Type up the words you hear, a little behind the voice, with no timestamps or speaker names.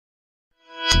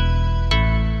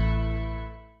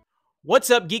What's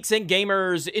up, geeks and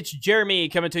gamers? It's Jeremy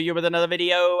coming to you with another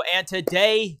video, and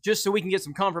today, just so we can get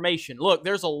some confirmation, look,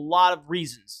 there's a lot of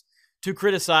reasons to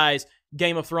criticize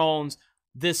Game of Thrones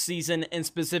this season, and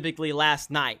specifically last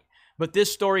night, but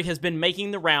this story has been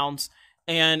making the rounds,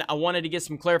 and I wanted to get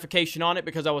some clarification on it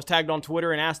because I was tagged on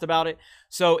Twitter and asked about it.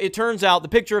 So it turns out the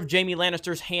picture of Jaime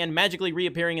Lannister's hand magically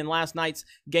reappearing in last night's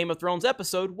Game of Thrones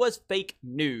episode was fake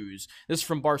news. This is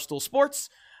from Barstool Sports.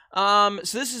 So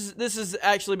this has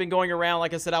actually been going around.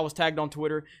 Like I said, I was tagged on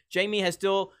Twitter. Jaime has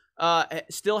still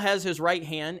has his right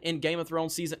hand in Game of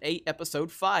Thrones season 8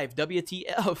 episode 5.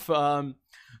 WTF?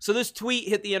 So this tweet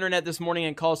hit the internet this morning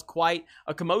and caused quite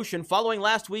a commotion following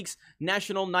last week's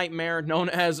national nightmare known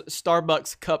as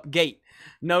Starbucks Cup Gate.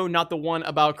 No, not the one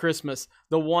about Christmas.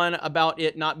 The one about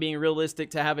it not being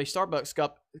realistic to have a Starbucks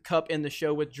cup in the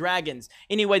show with dragons.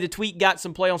 Anyway, the tweet got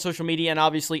some play on social media and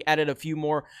obviously added a few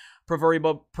more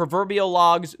proverbial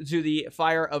logs to the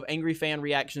fire of angry fan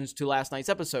reactions to last night's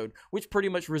episode, which pretty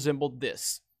much resembled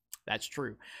this. That's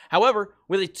true. However,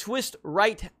 with a twist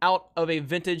right out of a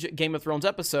vintage Game of Thrones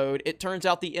episode, it turns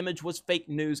out the image was fake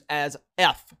news as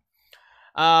F.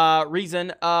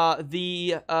 Reason,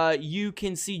 you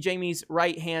can see Jaime's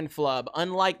right hand flub.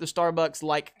 Unlike the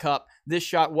Starbucks-like cup, this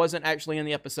shot wasn't actually in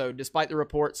the episode, despite the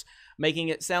reports making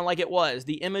it sound like it was.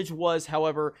 The image was,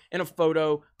 however, in a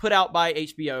photo put out by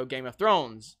HBO Game of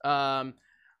Thrones.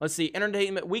 Let's see,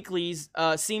 Entertainment Weekly's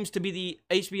seems to be the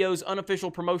HBO's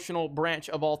unofficial promotional branch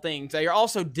of all things. They are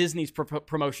also Disney's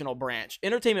promotional branch.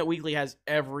 Entertainment Weekly has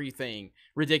everything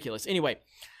ridiculous. Anyway,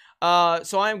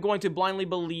 so I am going to blindly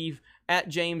believe at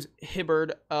James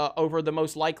Hibbard over the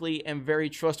most likely and very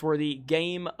trustworthy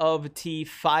Game of T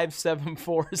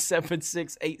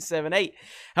 574768878.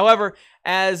 However,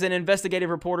 as an investigative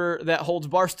reporter that holds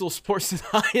Barstool Sports'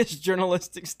 highest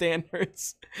journalistic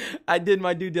standards, I did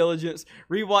my due diligence,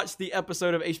 rewatched the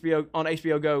episode of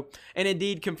HBO Go, and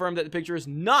indeed confirmed that the picture is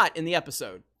not in the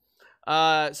episode.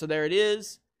 So there it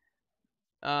is.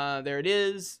 There it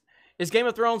is. Is Game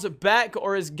of Thrones back,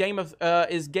 or is Game of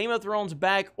Thrones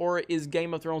back, or is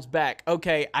Game of Thrones back?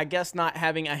 Okay, I guess not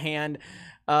having a hand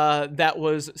that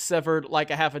was severed like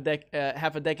half a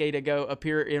decade ago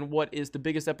appear in what is the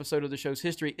biggest episode of the show's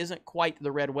history isn't quite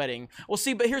the Red Wedding. Well,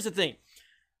 see, but here's the thing.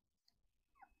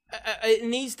 It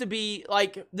needs to be,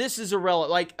 like, this is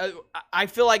irrelevant. Like, I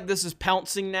feel like this is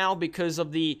pouncing now because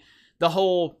of the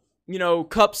whole, you know,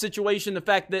 cup situation. The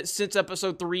fact that since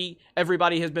episode 3,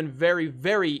 everybody has been very,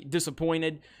 very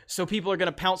disappointed. So people are going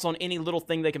to pounce on any little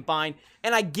thing they can find.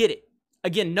 And I get it.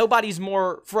 Again, nobody's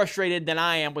more frustrated than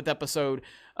I am with episode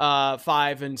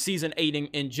 5 and season 8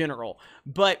 in general.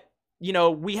 But, you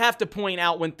know, we have to point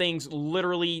out when things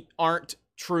literally aren't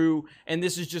true. And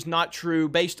this is just not true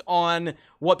based on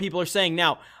what people are saying.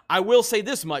 Now, I will say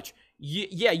this much.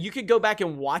 Yeah, you could go back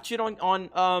and watch it on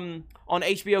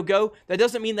HBO Go. That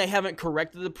doesn't mean they haven't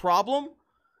corrected the problem.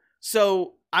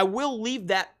 So I will leave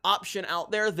that option out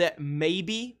there that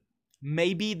maybe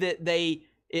that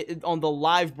on the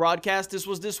live broadcast this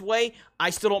was this way. I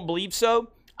still don't believe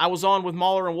so. I was on with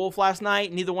Mahler and Wolf last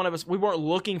night. Neither one of us, we weren't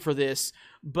looking for this,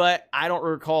 but I don't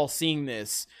recall seeing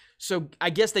this. So I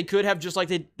guess they could have, just like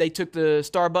they took the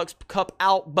Starbucks cup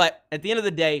out. But at the end of the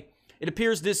day, it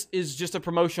appears this is just a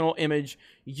promotional image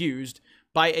used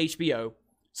by HBO.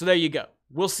 So there you go.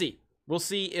 We'll see. We'll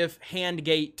see if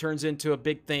Handgate turns into a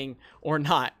big thing or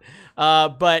not.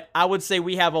 But I would say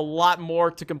we have a lot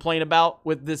more to complain about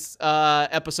with this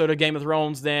episode of Game of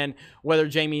Thrones than whether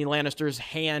Jaime Lannister's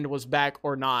hand was back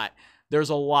or not. There's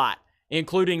a lot,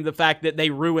 including the fact that they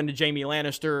ruined Jaime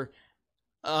Lannister.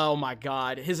 Oh my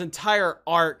God, his entire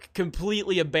arc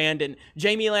completely abandoned.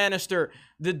 Jaime Lannister,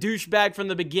 the douchebag from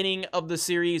the beginning of the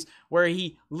series, where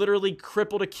he literally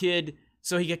crippled a kid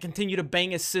so he could continue to bang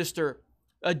his sister.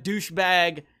 A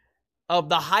douchebag of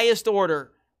the highest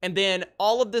order. And then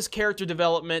all of this character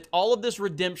development, all of this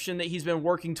redemption that he's been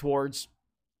working towards,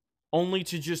 only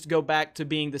to just go back to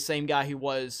being the same guy he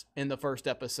was in the first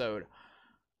episode.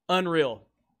 Unreal.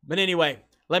 But anyway,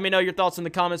 let me know your thoughts in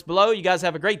the comments below. You guys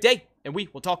have a great day, and we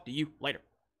will talk to you later.